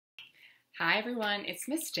Hi everyone, it's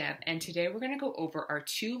Miss Deb, and today we're going to go over our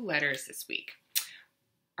two letters this week.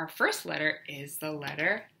 Our first letter is the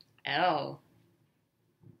letter L.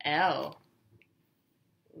 L.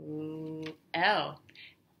 L.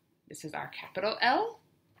 This is our capital L,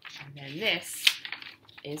 and then this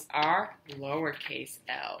is our lowercase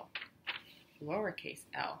l. Lowercase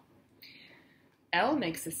l. L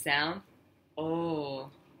makes the sound O.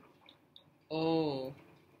 O.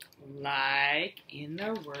 Like in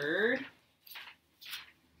the word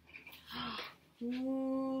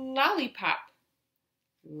lollipop.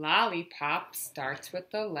 Lollipop starts with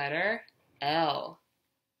the letter L.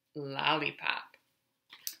 Lollipop.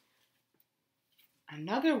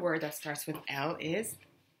 Another word that starts with L is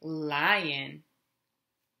lion.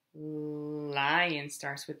 Lion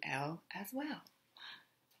starts with L as well.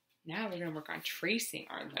 Now we're going to work on tracing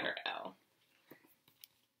our letter L.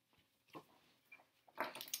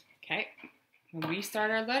 Okay, when we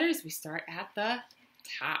start our letters, we start at the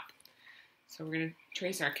top. So we're going to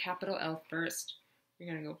trace our capital L first. We're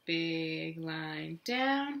going to go big line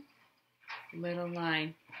down, little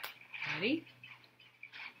line. Ready?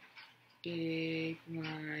 Big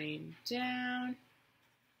line down,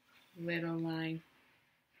 little line.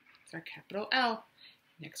 It's our capital L.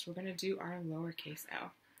 Next, we're going to do our lowercase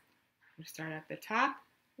l. We'll start at the top.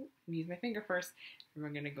 Use my finger first. And we're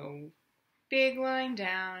going to go big line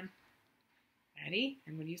down. Ready?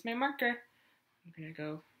 I'm going to use my marker. I'm going to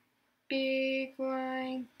go big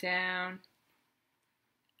line down.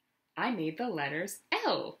 I made the letters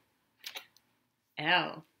L.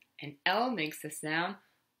 L. And L makes the sound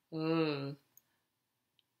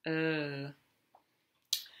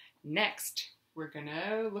Next, we're going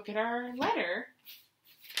to look at our letter.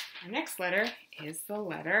 Our next letter is the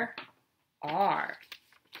letter R.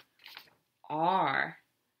 R.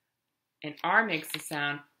 And R makes the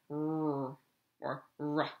sound R or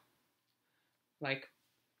R. Like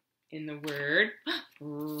in the word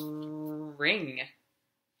ring.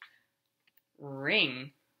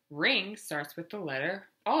 Ring. Ring starts with the letter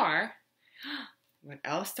R. What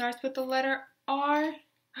else starts with the letter R?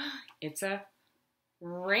 It's a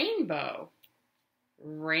rainbow.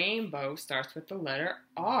 Rainbow starts with the letter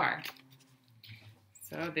R.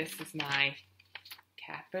 So this is my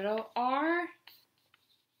capital R.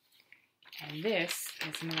 And this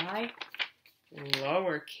is my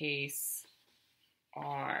lowercase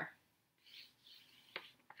r.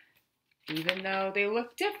 Even though they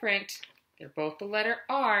look different, they're both the letter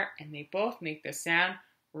R, and they both make the sound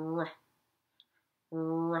R.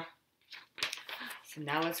 R. So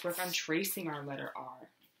now let's work on tracing our letter R.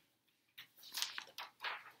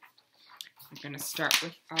 We're going to start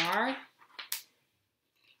with our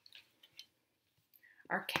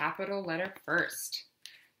capital letter first.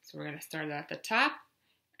 So we're going to start at the top,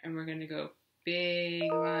 and we're going to go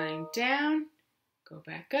big line down, go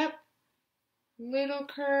back up, little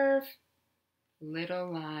curve,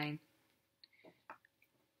 little line.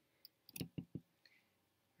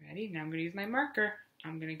 Ready? Now I'm going to use my marker.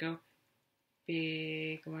 I'm going to go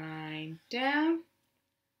big line down,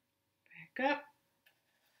 back up,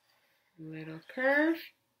 little curve,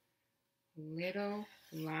 little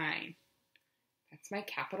line. That's my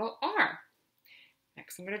capital R.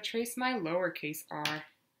 Next, I'm going to trace my lowercase r.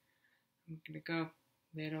 I'm going to go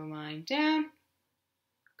little line down,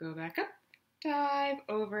 go back up, dive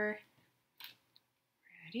over.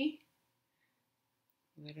 Ready?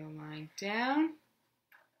 Little line down,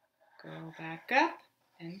 go back up,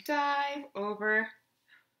 and dive over.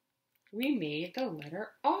 We made the letter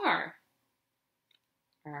R.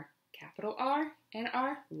 Our capital R and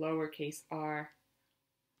our lowercase r.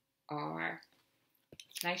 R.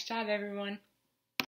 Nice job, everyone.